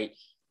despite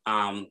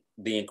the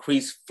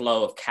increased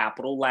flow of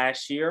capital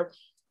last year.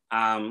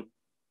 And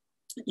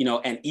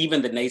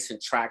even the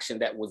nascent traction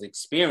that was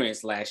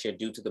experienced last year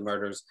due to the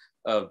murders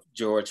of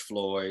George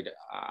Floyd,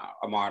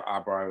 Ahmaud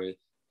Arbery,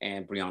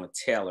 and Breonna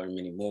Taylor, and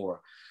many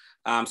more.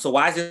 So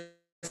why is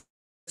this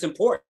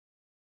important?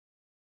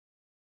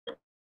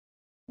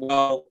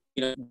 Well,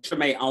 venture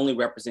may only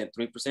represent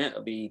 3%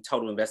 of the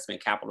total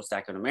investment capital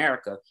stack in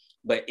America,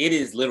 but it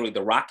is literally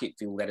the rocket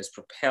fuel that is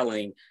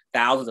propelling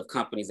thousands of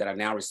companies that are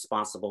now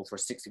responsible for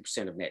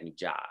 60% of net new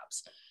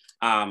jobs.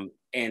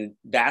 And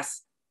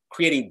that's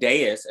creating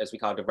DAIS, as we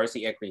call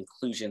diversity, equity,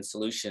 inclusion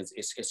solutions,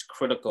 is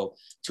critical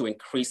to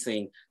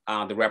increasing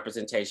the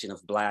representation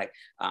of Black,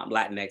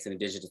 Latinx, and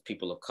Indigenous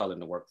people of color in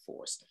the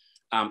workforce.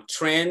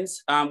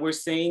 Trends we're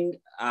seeing,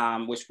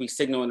 which we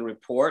signal in the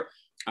report,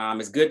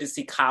 it's good to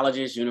see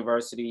colleges,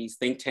 universities,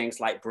 think tanks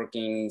like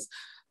Brookings,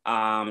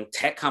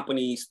 tech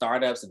companies,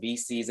 startups,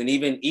 VCs, and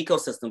even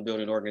ecosystem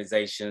building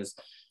organizations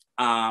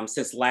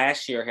since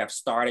last year have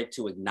started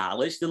to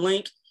acknowledge the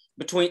link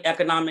between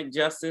economic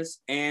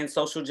justice and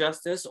social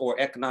justice, or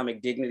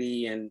economic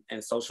dignity and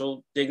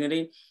social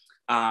dignity.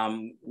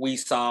 We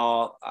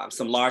saw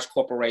some large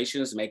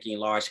corporations making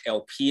large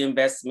LP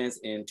investments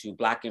into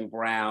Black and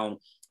Brown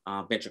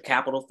venture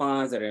capital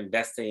funds that are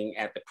investing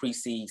at the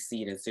pre-seed,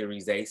 seed, and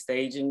Series A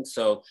staging.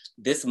 So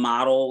this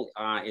model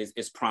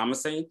is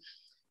promising.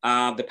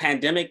 The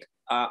pandemic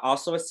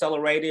also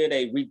accelerated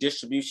a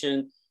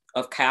redistribution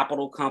of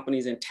capital,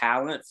 companies, and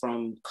talent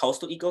from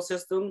coastal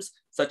ecosystems,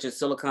 such as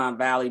Silicon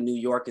Valley, New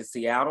York, and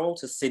Seattle,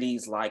 to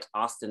cities like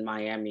Austin,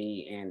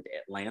 Miami, and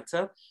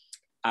Atlanta.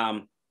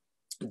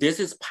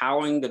 This is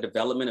powering the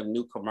development of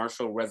new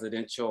commercial,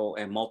 residential,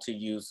 and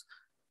multi-use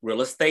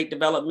real estate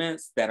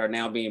developments that are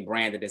now being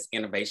branded as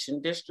innovation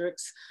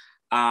districts.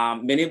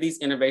 Many of these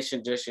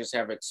innovation districts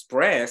have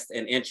expressed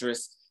an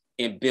interest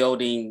in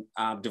building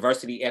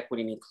diversity,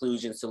 equity, and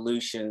inclusion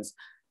solutions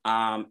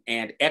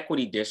and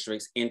equity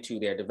districts into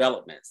their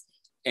developments.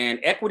 And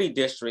equity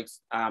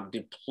districts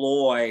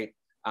deploy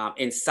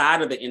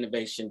inside of the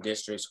innovation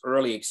districts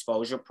early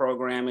exposure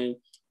programming,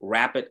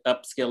 rapid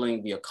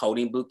upskilling via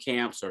coding boot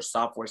camps or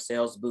software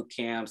sales boot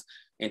camps,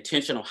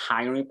 intentional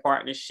hiring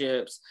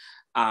partnerships,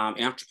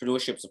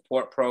 entrepreneurship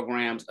support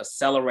programs,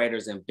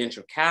 accelerators, and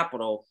venture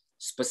capital,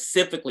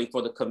 specifically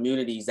for the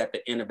communities that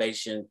the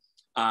innovation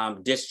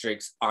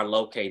districts are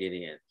located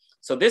in.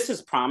 So this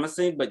is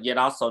promising, but yet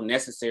also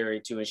necessary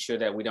to ensure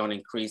that we don't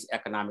increase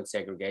economic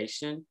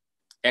segregation,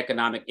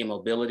 economic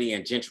immobility,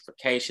 and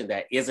gentrification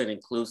that isn't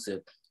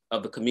inclusive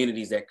of the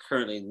communities that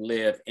currently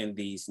live in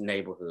these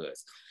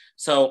neighborhoods.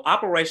 So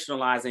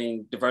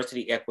operationalizing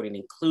diversity, equity, and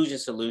inclusion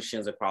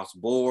solutions across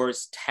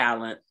boards,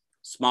 talent,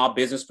 small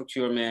business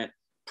procurement,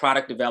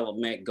 product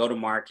development,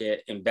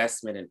 go-to-market,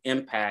 investment, and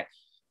impact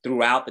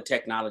throughout the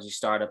technology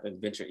startup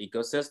and venture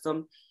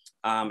ecosystem.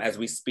 As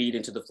we speed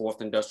into the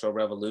fourth industrial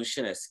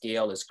revolution at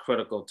scale, is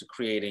critical to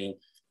creating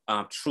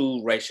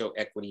true racial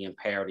equity and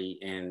parity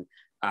in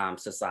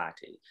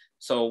society.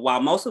 So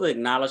while most of the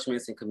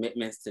acknowledgements and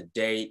commitments to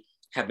date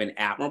have been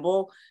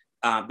admirable,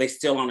 they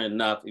still aren't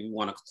enough if we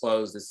want to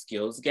close the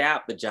skills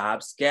gap, the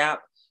jobs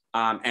gap,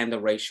 and the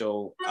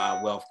racial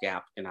wealth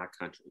gap in our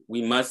country.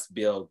 We must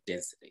build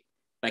density.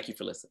 Thank you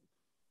for listening.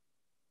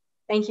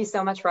 Thank you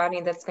so much, Rodney.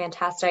 That's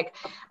fantastic.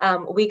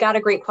 We got a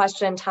great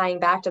question tying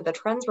back to the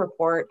trends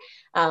report.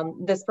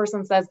 This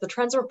person says, the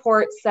trends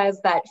report says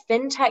that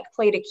FinTech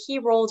played a key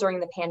role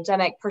during the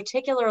pandemic,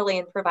 particularly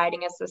in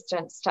providing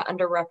assistance to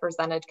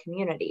underrepresented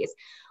communities.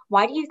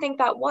 Why do you think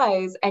that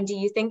was? And do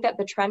you think that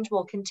the trend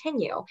will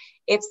continue?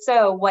 If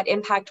so, what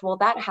impact will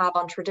that have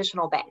on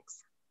traditional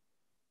banks?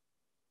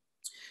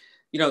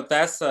 You know,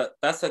 that's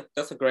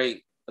a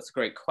great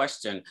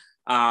question.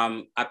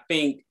 I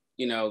think,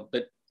 you know,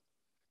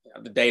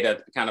 the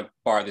data kind of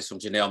borrowed this from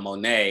Janelle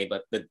Monáe,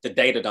 but the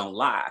data don't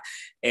lie.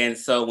 And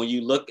so when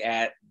you look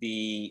at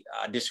the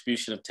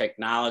distribution of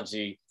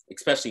technology,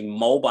 especially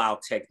mobile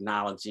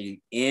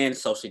technology in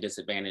socially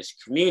disadvantaged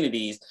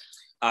communities,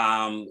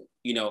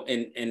 you know,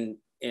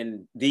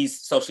 in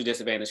these socially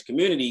disadvantaged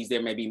communities,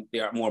 there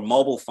are more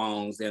mobile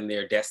phones than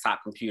their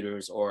desktop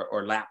computers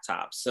or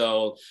laptops.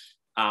 So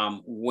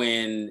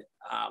when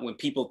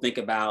people think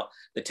about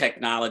the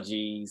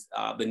technologies,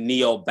 the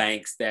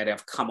neobanks that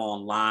have come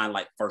online,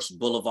 like First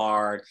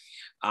Boulevard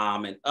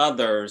and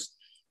others,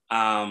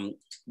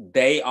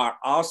 they are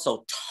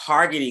also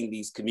targeting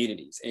these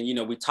communities. And, you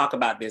know, we talk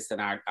about this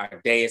in our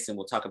DAIS, and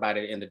we'll talk about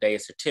it in the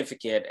DAIS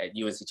certificate at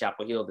UNC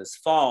Chapel Hill this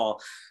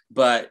fall,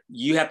 but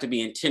you have to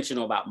be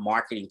intentional about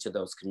marketing to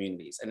those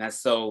communities. And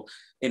that's so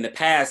in the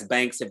past,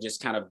 banks have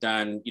just kind of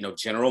done, you know,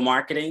 general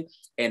marketing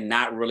and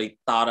not really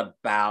thought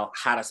about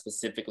how to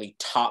specifically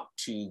talk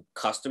to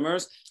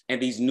customers. And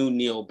these new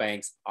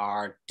neobanks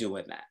are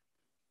doing that.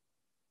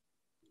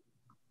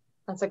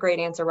 That's a great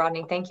answer,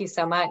 Rodney. Thank you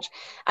so much.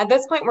 At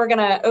this point, we're going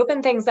to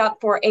open things up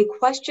for a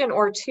question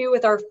or two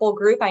with our full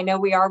group. I know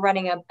we are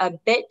running a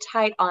bit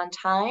tight on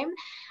time,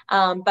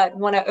 but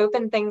want to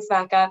open things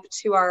back up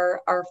to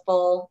our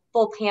full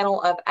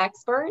panel of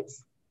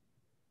experts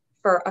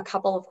for a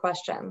couple of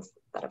questions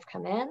that have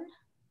come in.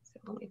 So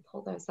let me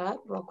pull those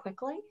up real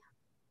quickly.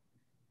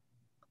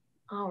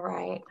 All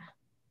right.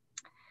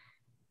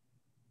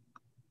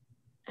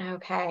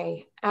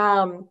 Okay.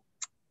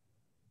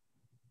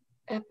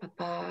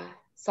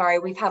 Sorry,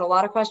 we've had a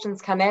lot of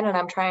questions come in and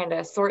I'm trying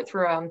to sort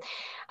through them.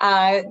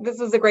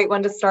 This is a great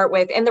one to start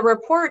with. In the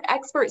report,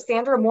 expert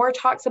Sandra Moore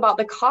talks about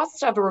the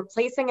cost of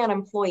replacing an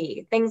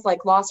employee, things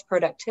like lost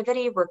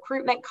productivity,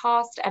 recruitment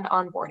cost, and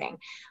onboarding.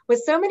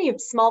 With so many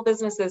small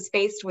businesses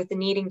faced with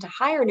needing to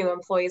hire new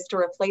employees to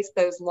replace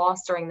those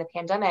lost during the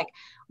pandemic,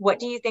 what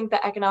do you think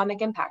the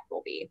economic impact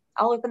will be?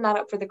 I'll open that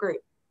up for the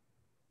group.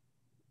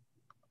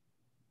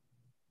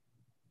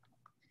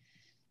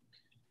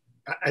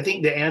 I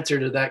think the answer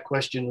to that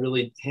question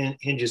really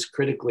hinges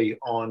critically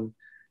on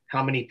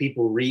how many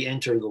people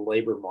re-enter the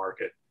labor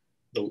market.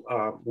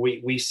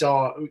 We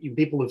saw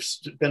people have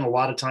spent a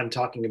lot of time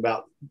talking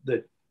about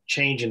the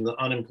change in the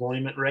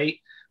unemployment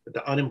rate, but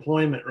the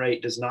unemployment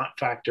rate does not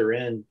factor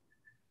in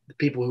the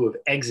people who have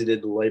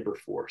exited the labor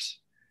force.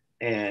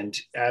 And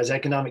as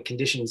economic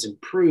conditions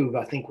improve,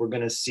 I think we're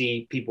going to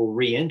see people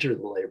re-enter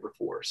the labor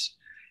force.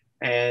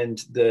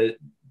 And the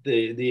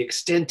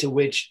extent to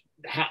which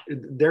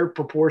their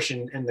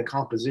proportion and the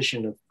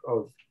composition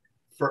of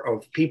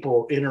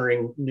people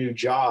entering new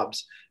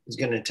jobs is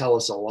going to tell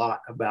us a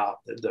lot about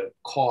the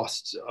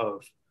costs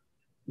of,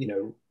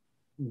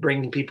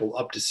 bringing people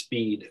up to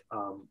speed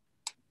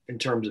in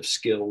terms of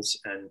skills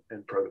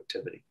and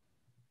productivity.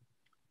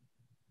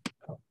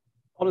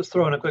 I'll just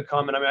throw in a quick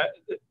comment. I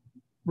mean,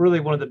 really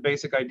one of the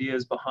basic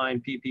ideas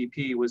behind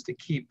PPP was to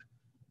keep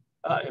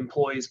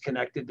employees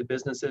connected to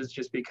businesses,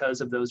 just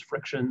because of those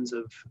frictions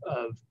of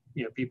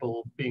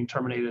people being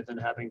terminated and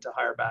having to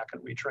hire back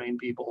and retrain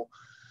people.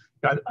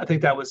 I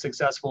think that was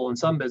successful in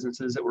some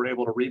businesses that were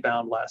able to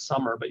rebound last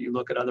summer, but you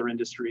look at other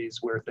industries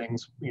where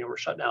things were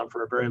shut down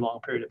for a very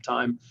long period of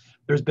time,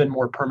 there's been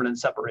more permanent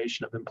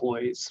separation of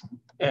employees.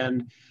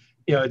 And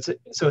it's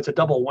a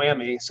double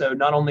whammy. So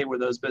not only were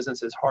those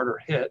businesses harder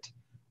hit,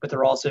 but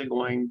they're also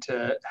going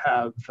to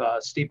have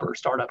steeper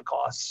startup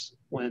costs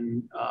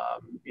when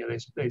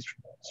they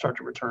start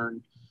to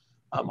return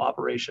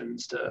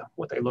operations to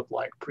what they looked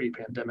like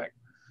pre-pandemic.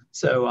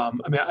 So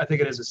I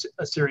think it is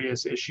a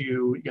serious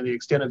issue. The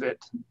extent of it,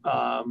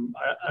 I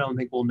don't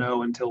think we'll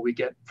know until we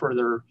get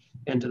further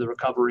into the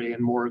recovery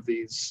and more of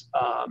these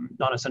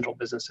non-essential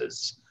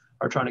businesses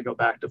are trying to go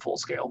back to full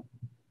scale.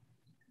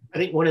 I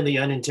think one of the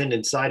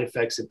unintended side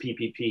effects of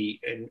PPP,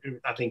 and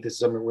I think this is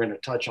something we're going to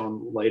touch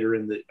on later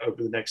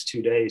over the next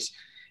 2 days,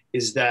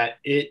 is that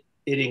it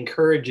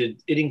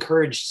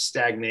encouraged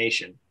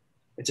stagnation.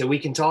 And so we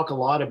can talk a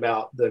lot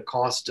about the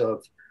cost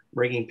of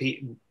bringing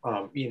people,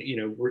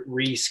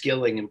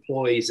 reskilling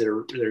employees that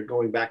are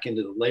going back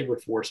into the labor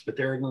force, but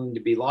there are going to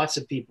be lots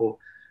of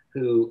people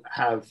who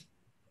have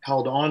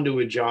held on to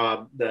a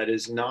job that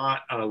is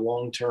not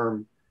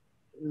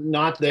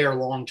their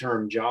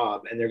long-term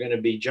job, and they're going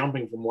to be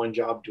jumping from one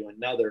job to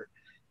another,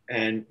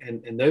 and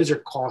those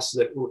are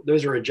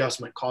those are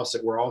adjustment costs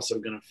that we're also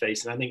going to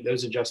face, and I think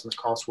those adjustment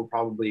costs were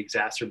probably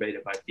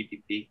exacerbated by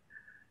PPP.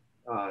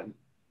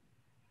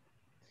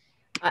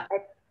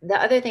 The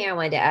other thing I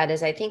wanted to add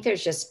is I think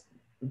there's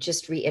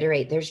just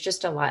reiterate, there's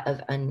just a lot of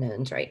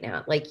unknowns right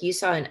now. Like you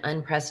saw an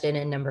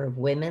unprecedented number of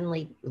women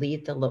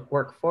leave the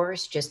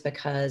workforce just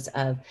because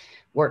of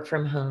work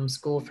from home,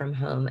 school from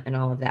home, and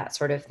all of that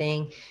sort of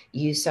thing.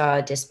 You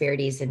saw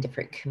disparities in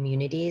different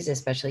communities,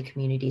 especially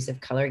communities of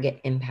color, get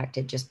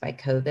impacted just by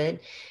COVID.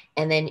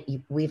 And then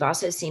we've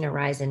also seen a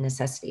rise in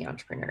necessity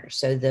entrepreneurs.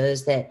 So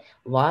those that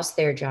lost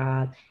their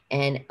job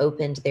and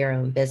opened their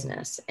own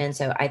business. And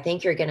so I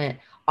think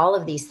all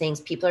of these things,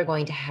 people are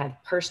going to have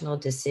personal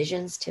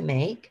decisions to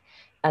make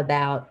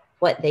about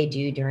what they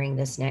do during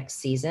this next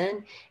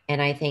season.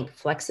 And I think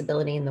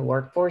flexibility in the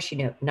workforce,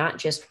 not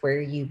just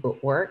where you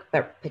work,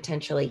 but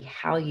potentially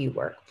how you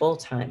work,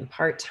 full-time,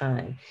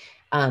 part-time,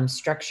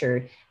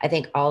 structured. I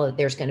think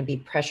there's going to be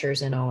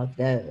pressures in all of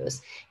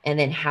those. And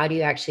then how do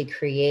you actually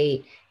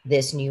create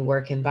this new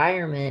work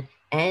environment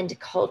and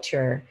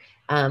culture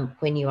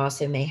when you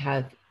also may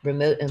have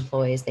remote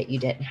employees that you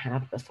didn't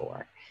have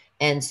before?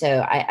 And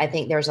so I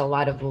think there's a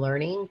lot of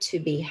learning to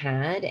be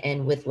had.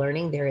 And with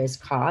learning, there is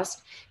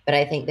cost. But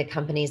I think the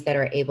companies that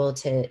are able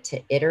to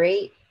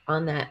iterate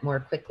on that more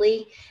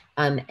quickly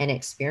and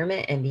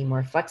experiment and be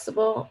more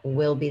flexible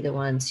will be the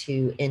ones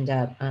who end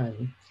up,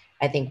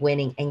 I think,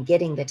 winning and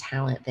getting the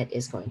talent that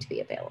is going to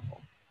be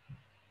available.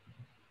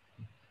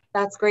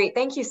 That's great.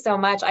 Thank you so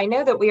much. I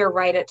know that we are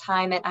right at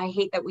time, and I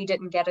hate that we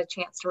didn't get a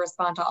chance to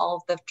respond to all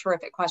of the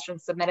terrific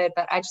questions submitted,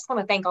 but I just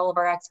want to thank all of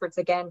our experts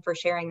again for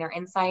sharing their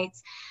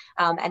insights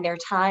and their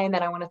time.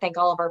 And I want to thank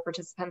all of our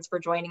participants for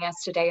joining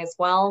us today as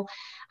well.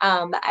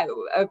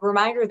 A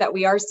reminder that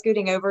we are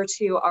scooting over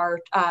to our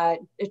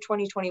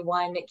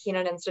 2021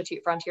 Kenan Institute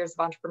Frontiers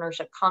of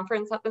Entrepreneurship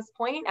Conference at this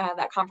point.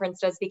 That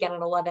conference does begin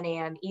at 11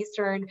 a.m.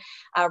 Eastern.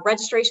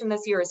 Registration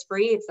this year is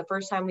free. It's the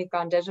first time we've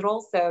gone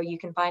digital, so you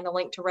can find the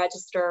link to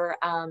register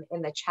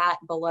in the chat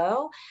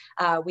below.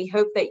 We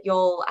hope that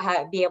you'll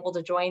be able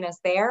to join us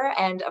there,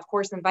 and of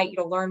course invite you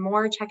to learn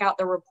more. Check out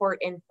the report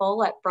in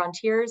full at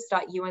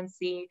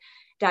frontiers.unc.edu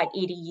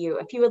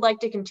If you would like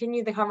to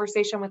continue the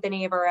conversation with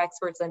any of our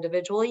experts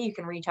individually, you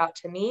can reach out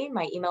to me.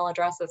 My email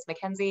address is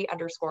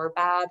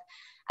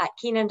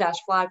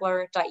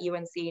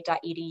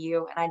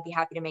Mackenzie_Bab@Kenan-Flagler.unc.edu, and I'd be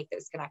happy to make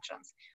those connections.